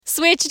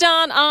Switched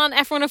on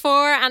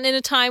F104, and in a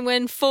time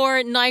when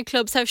 4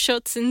 nightclubs have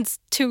shut since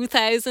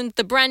 2000,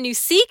 the brand new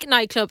Seek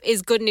nightclub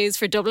is good news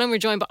for Dublin. We're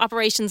joined by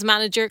Operations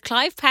Manager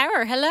Clive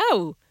Power.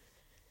 Hello.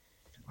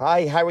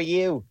 Hi, how are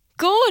you?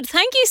 Good.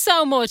 Thank you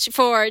so much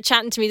for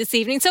chatting to me this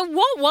evening. So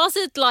what was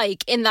it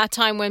like in that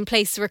time when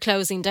places were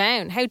closing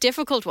down? How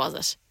difficult was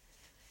it?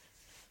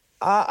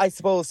 I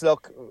suppose,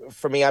 look,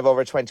 for me, I've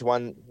over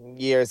 21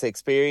 years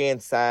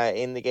experience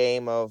in the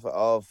game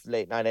of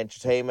late night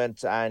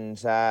entertainment and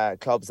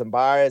clubs and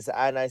bars.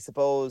 And I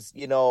suppose,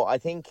 I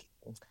think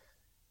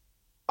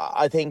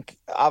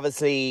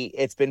obviously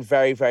it's been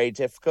very, very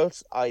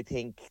difficult. I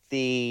think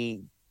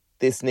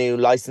this new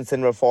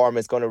licensing reform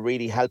is going to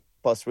really help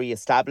us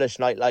re-establish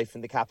nightlife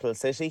in the capital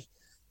city.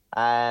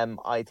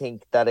 I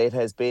think that it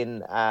has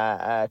been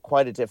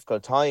quite a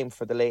difficult time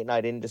for the late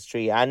night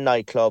industry and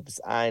nightclubs,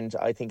 and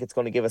I think it's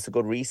going to give us a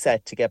good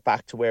reset to get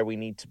back to where we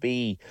need to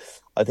be.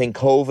 I think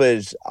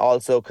COVID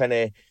also kind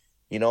of,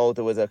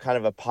 there was a kind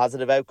of a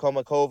positive outcome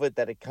of COVID,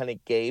 that it kind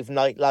of gave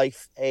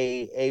nightlife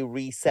a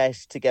reset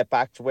to get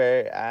back to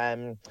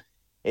where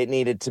it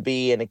needed to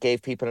be, and it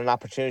gave people an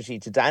opportunity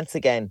to dance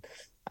again.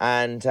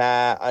 And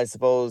I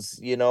suppose,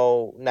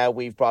 now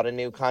we've brought a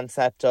new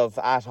concept of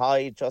At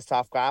Hyde, just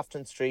off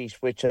Grafton Street,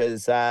 which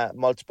is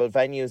multiple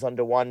venues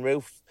under one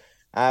roof,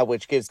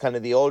 which gives kind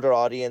of the older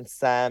audience,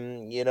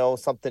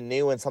 something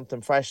new and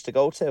something fresh to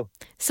go to.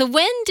 So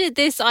when did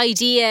this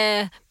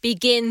idea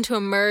begin to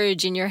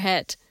emerge in your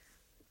head?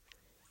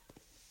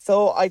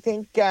 So I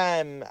think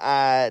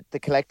the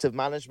collective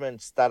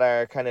management that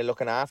are kind of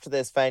looking after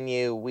this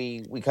venue,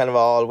 we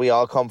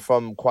all come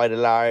from quite a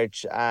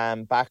large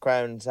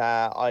background.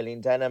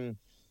 Eileen Denham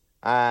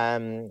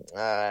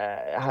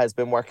has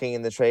been working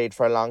in the trade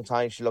for a long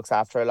time. She looks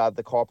after a lot of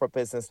the corporate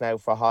business now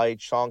for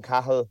Hyde. Sean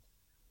Cahill,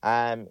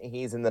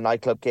 he's in the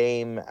nightclub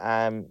game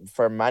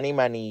for many,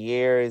 many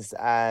years,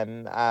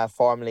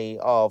 formerly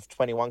of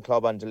 21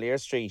 Club on Delir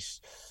Street.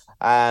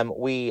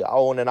 We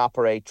own and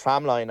operate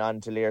Tramline on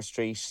Delir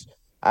Street,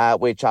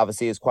 which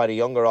obviously is quite a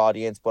younger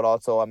audience, but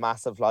also a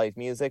massive live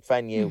music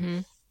venue. Mm-hmm.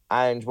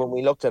 And when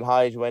we looked at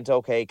Hyde, we went,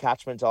 okay,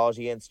 catchment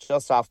audience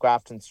just off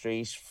Grafton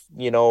Street,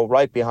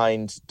 right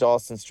behind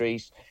Dawson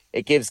Street.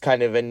 It gives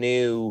kind of a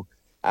new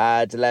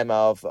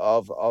dilemma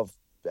of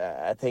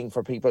a thing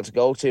for people to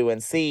go to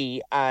and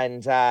see.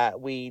 And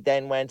we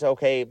then went,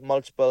 okay,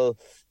 multiple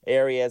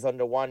areas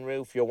under one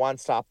roof, your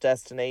one-stop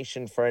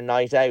destination for a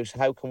night out.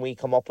 How can we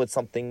come up with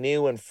something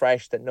new and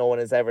fresh that no one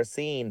has ever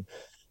seen?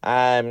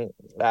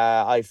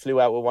 I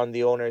flew out with one of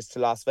the owners to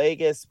Las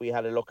Vegas. We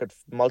had a look at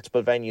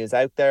multiple venues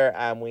out there,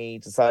 and we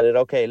decided,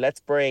 okay,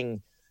 let's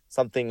bring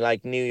something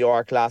like New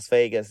York, Las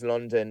Vegas,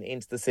 London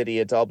into the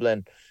city of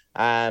Dublin,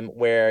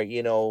 where,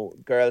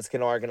 girls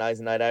can organise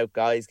a night out,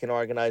 guys can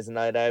organise a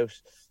night out,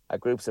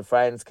 groups of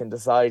friends can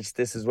decide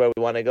this is where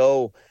we want to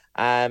go.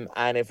 And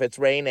if it's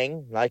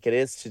raining, like it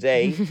is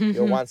today,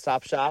 your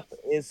one-stop shop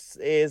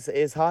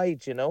is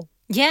Hyde,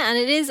 Yeah, and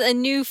it is a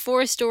new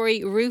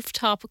 4-storey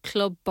rooftop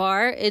club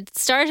bar. It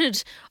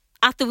started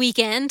at the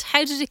weekend.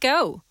 How did it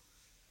go?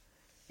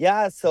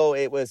 Yeah, so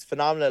it was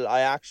phenomenal. I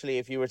actually,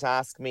 if you were to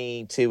ask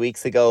me 2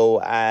 weeks ago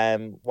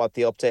what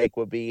the uptake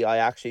would be, I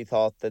actually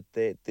thought that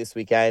this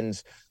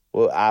weekend,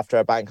 after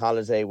a bank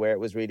holiday where it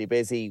was really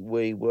busy,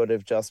 we would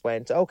have just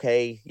went,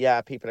 okay,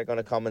 yeah, people are going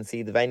to come and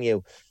see the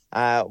venue.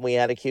 We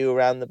had a queue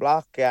around the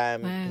block. Wow.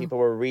 People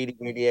were really,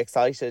 really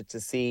excited to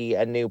see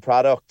a new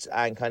product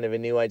and kind of a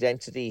new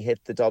identity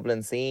hit the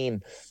Dublin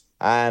scene.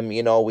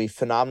 We've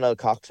phenomenal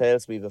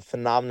cocktails. We've a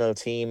phenomenal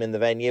team in the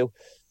venue.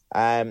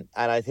 And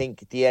I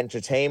think the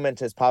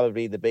entertainment is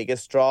probably the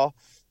biggest draw.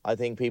 I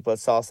think people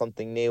saw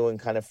something new and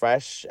kind of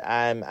fresh,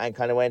 and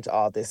kind of went,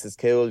 oh, this is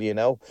cool,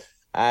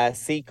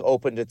 Seek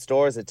opened its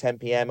doors at 10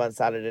 p.m. on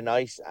Saturday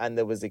night, and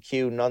there was a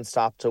queue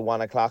non-stop till 1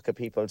 o'clock of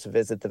people to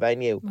visit the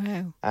venue.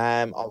 Wow.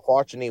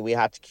 Unfortunately, we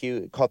had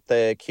to cut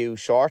the queue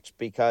short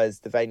because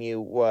the venue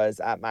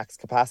was at max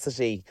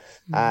capacity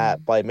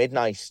by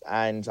midnight,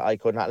 and I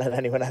could not let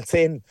anyone else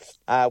in,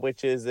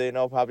 which is,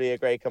 probably a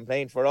great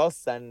complaint for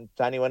us. And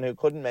to anyone who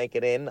couldn't make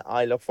it in,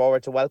 I look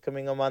forward to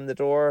welcoming them on the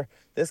door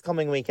this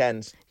coming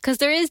weekend. Because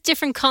there is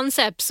different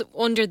concepts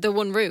under the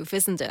one roof,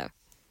 isn't there?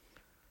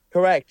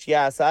 Correct,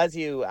 yeah. So as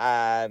you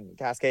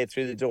cascade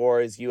through the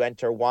doors, you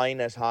enter Wine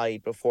at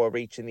Hyde before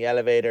reaching the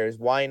elevators.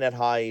 Wine at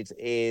Hyde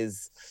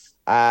is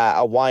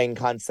a wine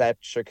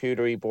concept,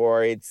 charcuterie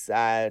boards,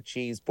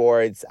 cheese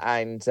boards,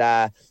 and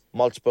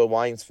multiple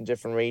wines from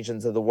different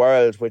regions of the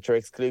world, which are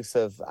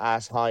exclusive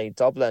at Hyde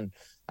Dublin,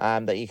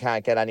 that you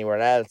can't get anywhere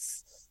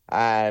else.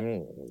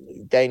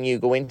 Then you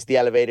go into the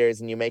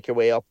elevators and you make your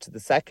way up to the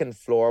second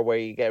floor, where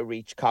you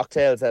reach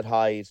Cocktails at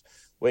Hyde,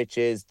 which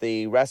is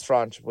the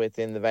restaurant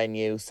within the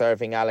venue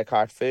serving a la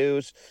carte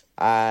food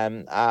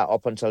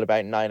up until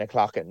about 9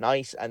 o'clock at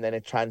night. And then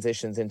it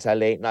transitions into a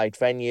late night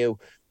venue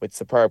with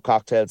superb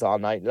cocktails all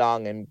night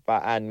long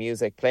and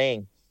music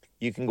playing.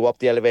 You can go up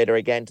the elevator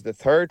again to the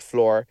third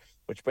floor,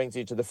 which brings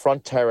you to the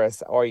front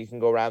terrace, or you can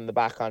go around the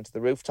back onto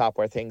the rooftop,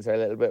 where things are a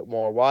little bit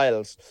more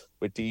wild,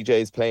 with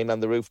DJs playing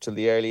on the roof till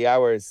the early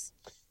hours.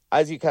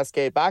 as you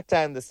cascade back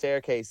down the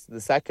staircase to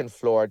the second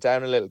floor,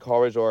 down a little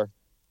corridor,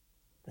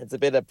 it's a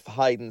bit of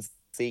hide and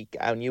seek,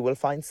 and you will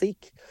find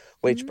Seek,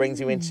 which brings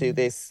you into Mm.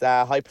 this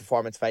high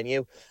performance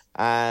venue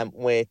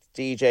with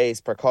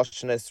DJs,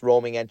 percussionists,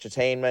 roaming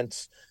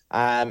entertainment,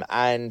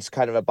 and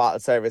kind of a bottle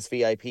service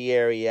VIP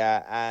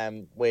area,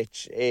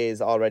 which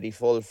is already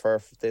full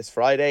for this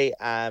Friday,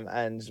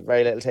 and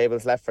very little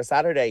tables left for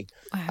Saturday,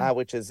 Wow.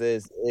 which is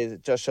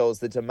just shows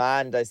the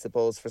demand, I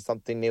suppose, for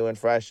something new and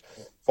fresh.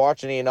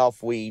 Fortunately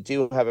enough, we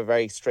do have a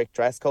very strict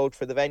dress code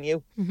for the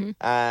venue. Hmm.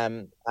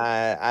 And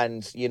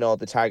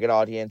the target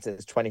audience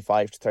is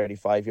 25 to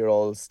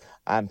 35-year-olds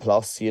and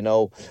plus,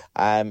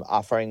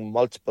 offering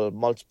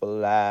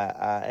multiple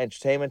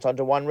entertainment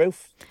under one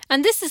roof.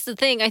 And this is the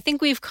thing. I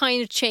think we've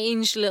kind of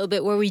changed a little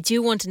bit where we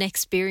do want an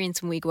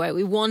experience when we go out.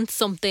 We want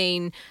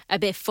something a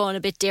bit fun, a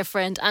bit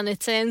different. And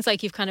it sounds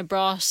like you've kind of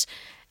brought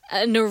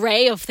an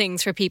array of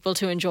things for people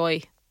to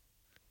enjoy.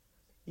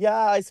 Yeah,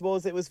 I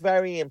suppose it was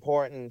very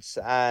important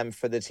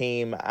for the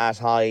team at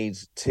Hyde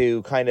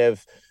to kind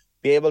of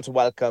be able to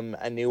welcome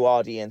a new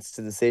audience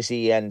to the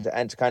city and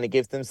to kind of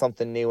give them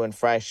something new and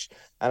fresh.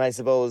 And I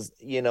suppose,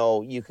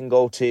 you can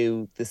go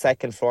to the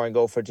second floor and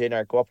go for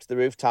dinner, go up to the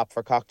rooftop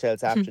for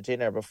cocktails after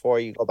dinner before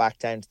you go back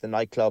down to the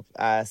nightclub,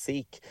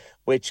 Seek,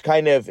 which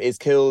kind of is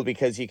cool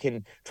because you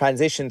can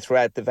transition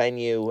throughout the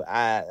venue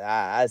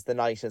as the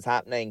night is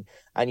happening,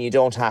 and you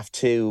don't have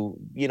to,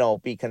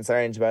 be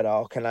concerned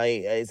about,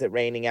 is it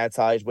raining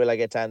outside? Will I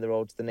get down the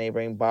road to the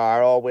neighbouring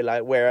bar? Or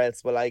where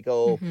else will I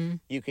go? Hmm.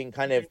 You can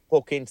kind of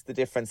book into the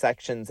different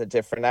sections at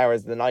different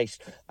hours of the night.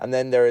 And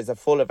then there is a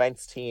full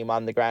events team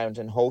on the ground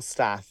and host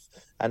staff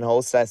and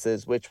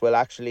hostesses, which will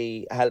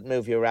actually help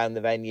move you around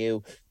the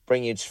venue,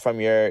 bring you from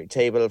your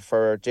table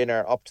for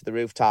dinner up to the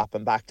rooftop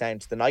and back down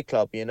to the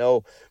nightclub,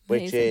 Amazing.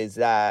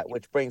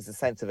 which brings a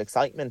sense of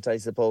excitement, I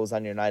suppose,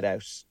 on your night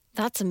out.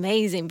 That's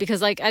amazing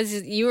because, like,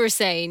 as you were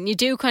saying, you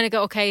do kind of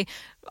go, okay,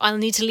 I'll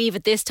need to leave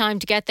at this time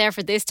to get there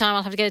for this time.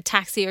 I'll have to get a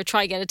taxi or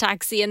try get a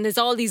taxi. And there's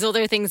all these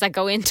other things that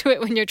go into it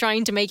when you're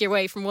trying to make your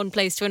way from one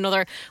place to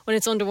another. When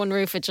it's under one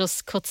roof, it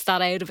just cuts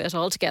that out of it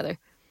altogether.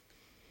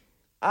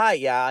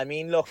 Yeah. I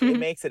mean, look, it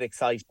makes it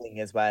exciting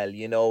as well.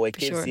 It For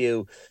gives sure.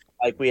 you,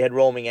 like, we had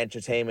roaming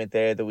entertainment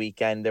there the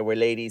weekend. There were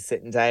ladies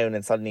sitting down,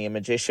 and suddenly a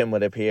magician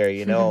would appear,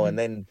 and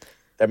then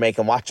they're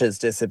making watches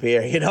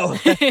disappear, And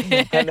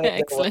then there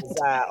was Excellent.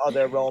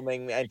 other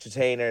roaming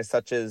entertainers,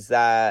 such as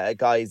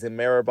guys in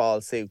mirror ball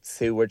suits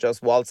who were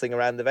just waltzing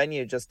around the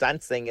venue, just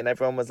dancing, and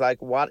everyone was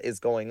like, "What is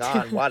going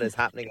on? What is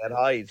happening at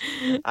Hyde?"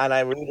 And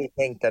I really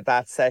think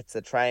that sets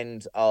a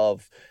trend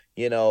of,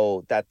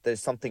 that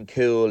there's something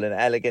cool and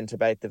elegant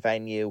about the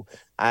venue,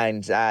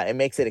 and it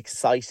makes it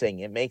exciting.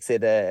 It makes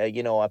it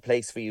a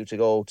place for you to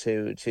go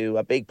to.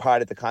 A big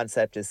part of the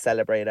concept is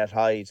celebrate at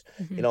Hyde.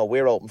 Hmm.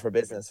 We're open for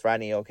business for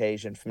any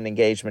occasion, from an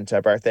engagement to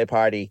a birthday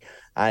party,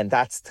 and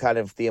that's kind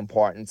of the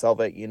importance of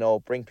it.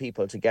 Bring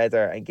people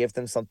together and give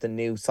them something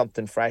new,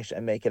 something fresh,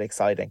 and make it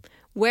exciting.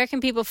 Where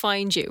can people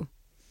find you?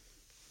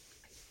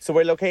 So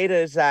we're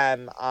located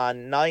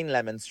on 9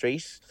 Lemon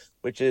Street,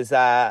 which is,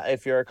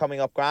 if you're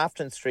coming up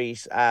Grafton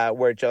Street,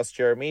 we're just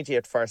your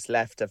immediate first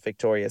left of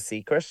Victoria's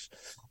Secret.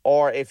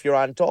 Or if you're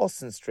on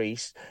Dawson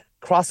Street,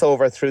 cross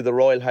over through the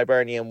Royal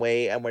Hibernian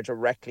Way, and we're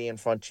directly in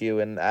front of you,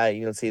 and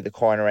you'll see the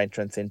corner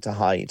entrance into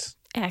Hyde.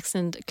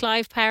 Excellent.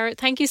 Clive Power,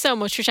 thank you so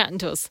much for chatting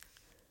to us.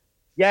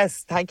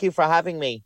 Yes, thank you for having me.